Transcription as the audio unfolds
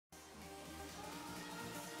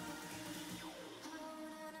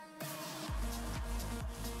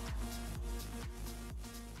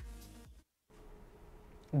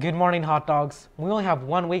Good morning, hot dogs. We only have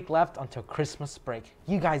 1 week left until Christmas break.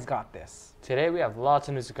 You guys got this. Today we have lots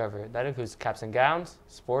of news to cover. That includes caps and gowns,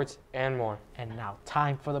 sports, and more. And now,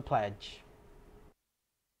 time for the pledge.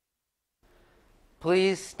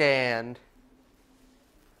 Please stand.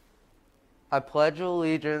 I pledge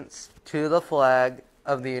allegiance to the flag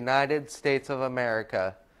of the United States of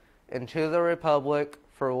America and to the republic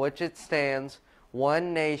for which it stands,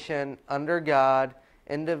 one nation, under God,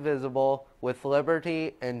 indivisible, with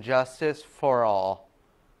liberty and justice for all.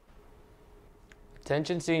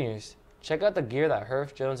 Attention seniors, check out the gear that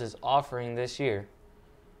Herff Jones is offering this year.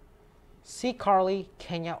 See Carly,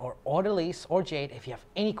 Kenya, or Odalise or Jade if you have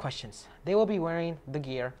any questions. They will be wearing the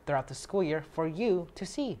gear throughout the school year for you to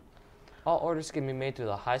see. All orders can be made through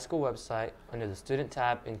the high school website under the student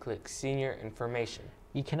tab and click senior information.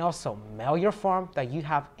 You can also mail your form that you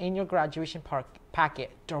have in your graduation packet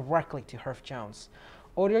directly to Herff Jones.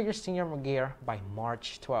 Order your senior gear by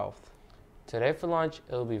March 12th. Today for lunch,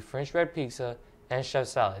 it will be French bread pizza and chef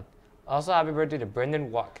salad. Also, happy birthday to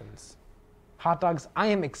Brendan Watkins. Hot dogs, I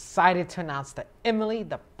am excited to announce that Emily,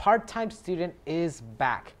 the part-time student, is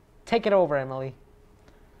back. Take it over, Emily.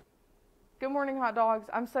 Good morning, hot dogs.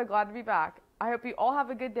 I'm so glad to be back. I hope you all have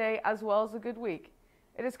a good day as well as a good week.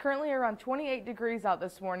 It is currently around 28 degrees out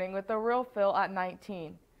this morning with a real feel at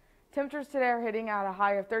 19. Temperatures today are hitting at a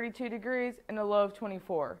high of 32 degrees and a low of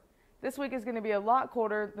 24. This week is going to be a lot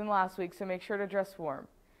colder than last week, so make sure to dress warm.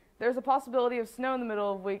 There's a possibility of snow in the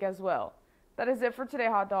middle of the week as well. That is it for today,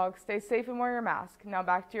 hot dogs. Stay safe and wear your mask. Now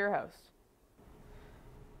back to your host.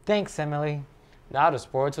 Thanks, Emily. Now to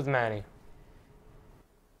sports with Manny.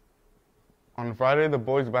 On Friday, the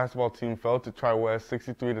boys basketball team fell to Tri-West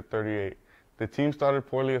 63-38. The team started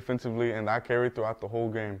poorly offensively, and that carried throughout the whole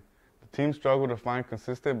game. The team struggled to find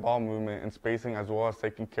consistent ball movement and spacing as well as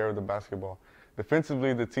taking care of the basketball.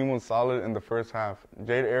 Defensively, the team was solid in the first half.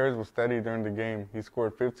 Jade Ayers was steady during the game. He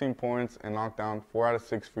scored 15 points and knocked down 4 out of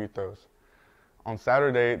 6 free throws. On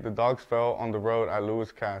Saturday, the Dogs fell on the road at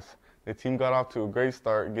Lewis Cass. The team got off to a great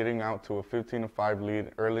start, getting out to a 15-5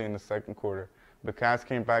 lead early in the second quarter, but Cass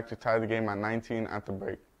came back to tie the game at 19 at the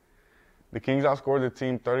break. The Kings outscored the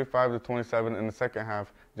team 35-27 in the second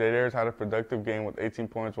half. Jade Ayers had a productive game with 18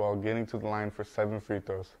 points while getting to the line for 7 free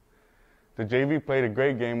throws. The JV played a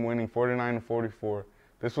great game, winning 49-44.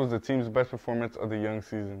 This was the team's best performance of the young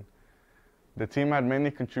season. The team had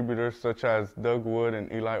many contributors such as Doug Wood and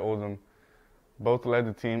Eli Oldham. Both led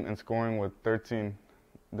the team in scoring with 13.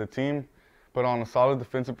 The team put on a solid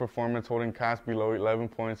defensive performance, holding Cass below 11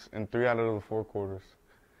 points in 3 out of the 4 quarters.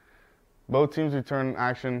 Both teams return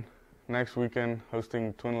action next weekend,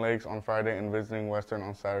 hosting Twin Lakes on Friday and visiting Western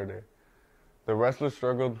on Saturday. The Wrestlers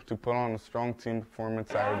struggled to put on a strong team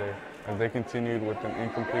performance Saturday as they continued with an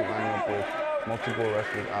incomplete lineup with multiple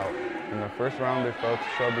wrestlers out. In the first round, they fell to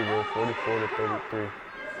Shelbyville 44-33.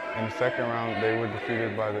 In the second round, they were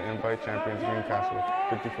defeated by the Invite champions Greencastle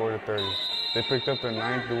 54-30. They picked up their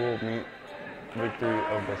 9th dual meet victory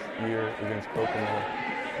of the year against Kokomo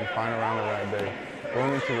in the final round of that day.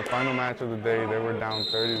 Going into the final match of the day, they were down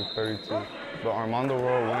 30-32, but Armando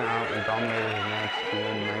Royal went out and dominated his match to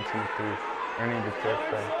win 19-3, earning the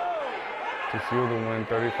trifecta to seal the win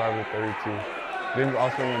 35-32. They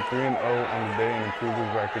also went 3-0 on the day and improved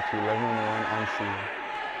his record to 11-1 on the season.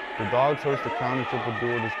 The Dogs host the County Triple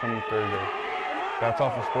Duel this coming Thursday. That's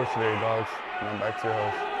all for sports today, Dogs. Now back to your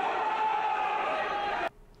host.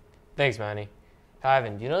 Thanks, Manny.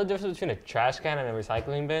 Ivan, do you know the difference between a trash can and a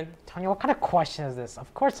recycling bin? Tanya, what kind of question is this?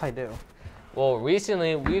 Of course I do. Well,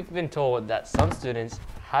 recently we've been told that some students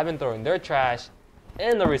have been throwing their trash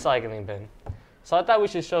in the recycling bin. So I thought we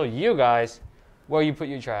should show you guys where you put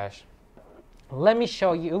your trash. Let me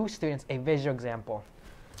show you students a visual example.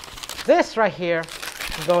 This right here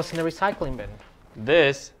goes in the recycling bin.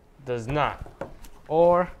 This does not.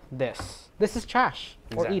 Or this. This is trash.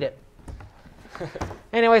 Exactly. Or eat it.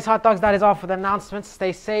 Anyways, hot dogs, that is all for the announcements.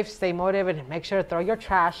 Stay safe, stay motivated, and make sure to throw your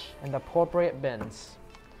trash in the appropriate bins.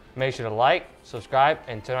 Make sure to like, subscribe,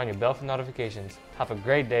 and turn on your bell for notifications. Have a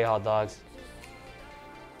great day, hot dogs.